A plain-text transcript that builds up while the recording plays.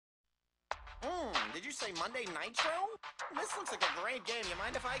Did you say Monday Nitro? This looks like a great game. You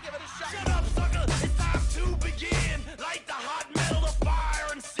mind if I give it a shot? Shut up, sucker! It's time to begin. Light the hot metal of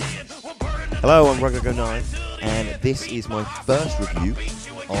fire and sin. We're burning. Hello, I'm Rugdawg09, and this is my first review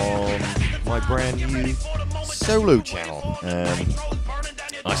on my brand new solo channel.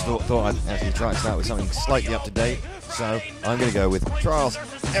 I thought I'd actually try to start with something slightly up to date, so I'm going to go with Trials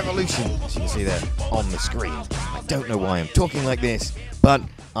Evolution, as you can see there on the screen. I don't know why I'm talking like this, but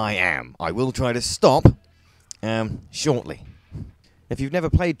I am. I will try to stop shortly. If you've never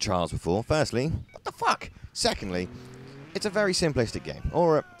played Trials before, firstly, what the fuck? Secondly, it's a very simplistic game,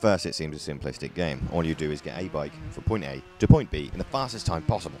 or at first it seems a simplistic game. All you do is get a bike from point A to point B in the fastest time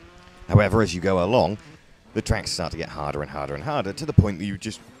possible. However, as you go along, the tracks start to get harder and harder and harder, to the point that you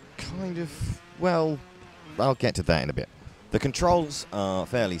just kind of, well, I'll get to that in a bit. The controls are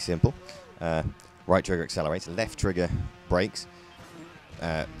fairly simple. Right trigger accelerates, left trigger brakes.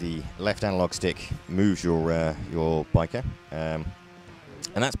 The left analog stick moves your biker, and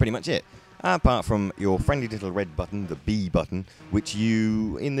that's pretty much it. Apart from your friendly little red button, the B button, which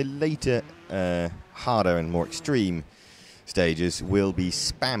you, in the later, harder and more extreme stages, will be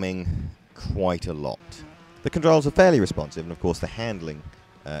spamming quite a lot. The controls are fairly responsive, and of course the handling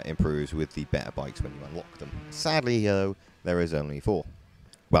improves with the better bikes when you unlock them. Sadly, though, there is only 4.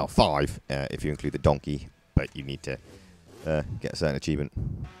 Well, 5, if you include the donkey, but you need to get a certain achievement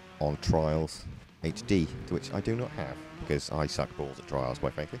on Trials HD, to which I do not have, because I suck balls at Trials,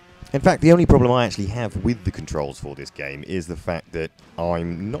 quite frankly. In fact, the only problem I actually have with the controls for this game is the fact that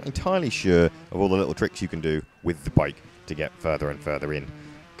I'm not entirely sure of all the little tricks you can do with the bike to get further and further in,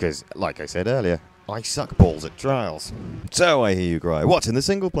 because, like I said earlier, I suck balls at Trials. So I hear you cry, what's in the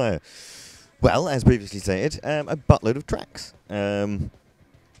single player? Well, as previously stated, a buttload of tracks.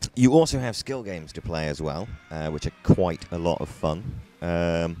 You also have skill games to play as well, which are quite a lot of fun.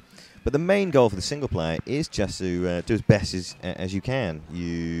 But the main goal for the single player is just to do as best as you can.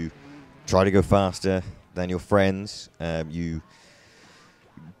 You try to go faster than your friends. You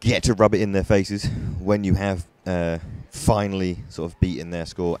get to rub it in their faces when you have finally sort of beaten their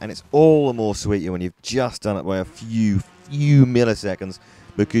score. And it's all the more sweeter when you've just done it by a few milliseconds,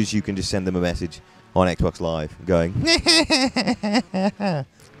 because you can just send them a message on Xbox Live going,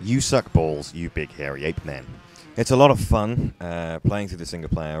 "You suck balls, you big hairy ape man." It's a lot of fun playing through the single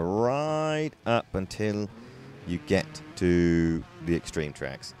player right up until you get to the extreme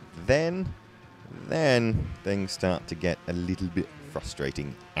tracks. Then things start to get a little bit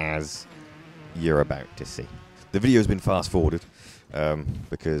frustrating, as you're about to see. The video has been fast-forwarded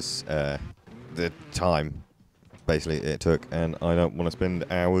because the time basically it took, and I don't want to spend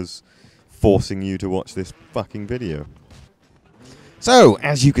hours forcing you to watch this fucking video. So,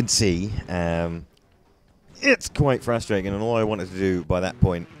 as you can see, it's quite frustrating, and all I wanted to do by that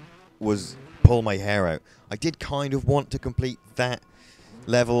point was pull my hair out. I did kind of want to complete that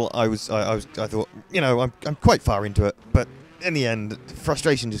level. I thought, you know, I'm quite far into it, but in the end,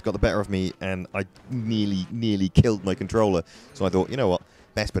 frustration just got the better of me, and I nearly killed my controller. So I thought, you know what,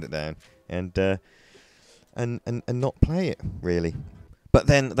 best put it down and not play it, really. But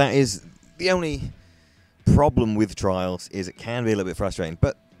then that is the only problem with Trials, is it can be a little bit frustrating,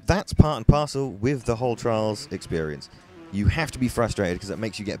 but that's part and parcel with the whole Trials experience. You have to be frustrated because it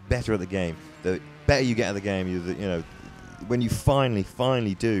makes you get better at the game. The better you get at the game, you know, when you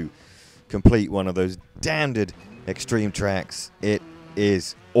finally do complete one of those damned extreme tracks, it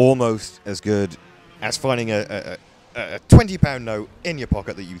is almost as good as finding a £20 note in your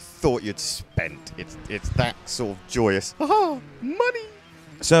pocket that you thought you'd spent. It's that sort of joyous. Haha, money!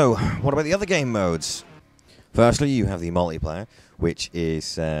 So, what about the other game modes? Firstly, you have the multiplayer, which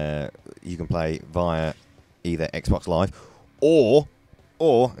is you can play via either Xbox Live or,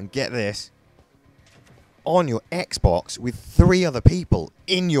 and get this, on your Xbox with 3 other people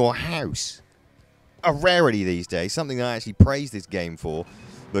in your house. A rarity these days, something that I actually praise this game for,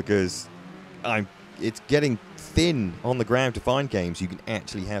 because it's getting thin on the ground to find games you can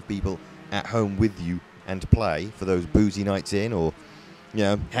actually have people at home with you and play for those boozy nights in, or, you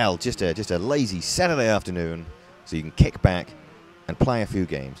know, hell, just a lazy Saturday afternoon, so you can kick back and play a few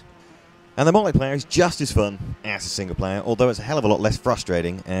games. And the multiplayer is just as fun as a single player, although it's a hell of a lot less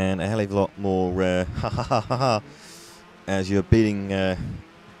frustrating and a hell of a lot more as you're beating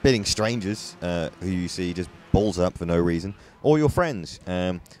strangers who you see just balls up for no reason, or your friends,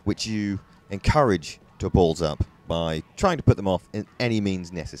 which you encourage to balls up by trying to put them off in any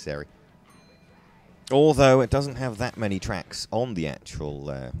means necessary. Although it doesn't have that many tracks on the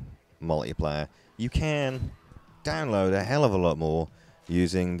actual multiplayer, you can download a hell of a lot more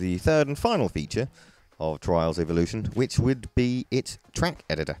using the third and final feature of Trials Evolution, which would be its track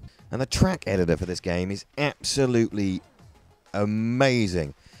editor. And the track editor for this game is absolutely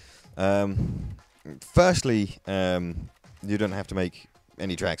amazing. Firstly, you don't have to make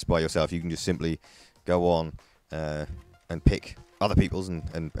any tracks by yourself. You can just simply go on and pick other people's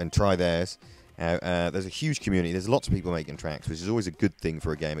and try theirs. There's a huge community. There's lots of people making tracks, which is always a good thing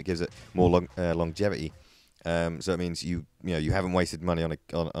for a game. It gives it more longevity. So it means you haven't wasted money on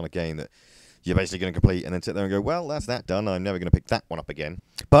a game that you're basically going to complete and then sit there and go, well, that's that done. I'm never going to pick that one up again.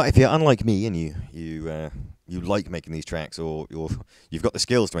 But if you're unlike me and you like making these tracks, or you've got the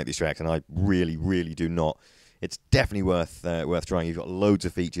skills to make these tracks, and I really, really do not, it's definitely worth trying. You've got loads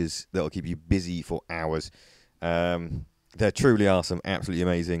of features that will keep you busy for hours. There truly are some absolutely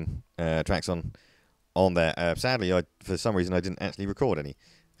amazing tracks on there. Sadly, for some reason, I didn't actually record any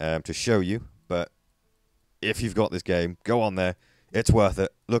to show you. But if you've got this game, go on there. It's worth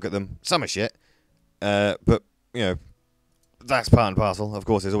it. Look at them. Some are shit. But, that's part and parcel. Of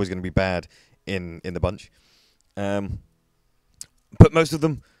course, there's always going to be bad in the bunch. But most of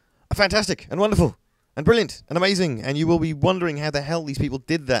them are fantastic and wonderful and brilliant and amazing. And you will be wondering how the hell these people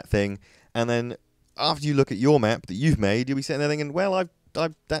did that thing. And then after you look at your map that you've made, you'll be sitting there thinking, well,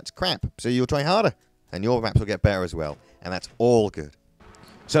 that's crap. So you'll try harder. And your maps will get better as well. And that's all good.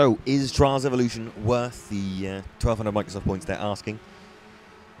 So, is Trials Evolution worth the 1,200 Microsoft points they're asking?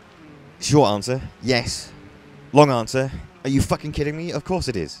 Short answer, yes. Long answer, are you fucking kidding me? Of course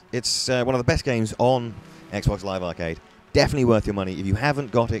it is. It's one of the best games on Xbox Live Arcade. Definitely worth your money. If you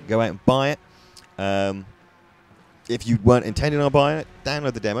haven't got it, go out and buy it. If you weren't intending on buying it,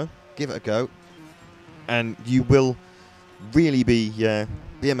 download the demo, give it a go, and you will really be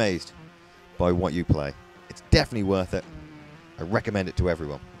amazed by what you play. It's definitely worth it. I recommend it to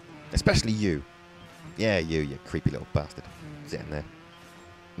everyone, especially you. Yeah, you creepy little bastard, sitting there,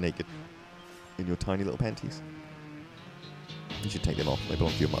 naked, in your tiny little panties. You should take them off. They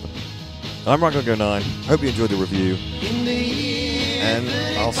belong to your mother. I'm Rugdawg09. Hope you enjoyed the review, and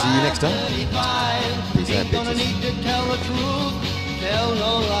I'll see you next time. Peace out, bitches. Tell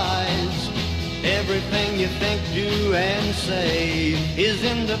no lies. Everything you think, do, and say is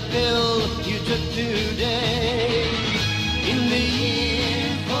in the pill you took today.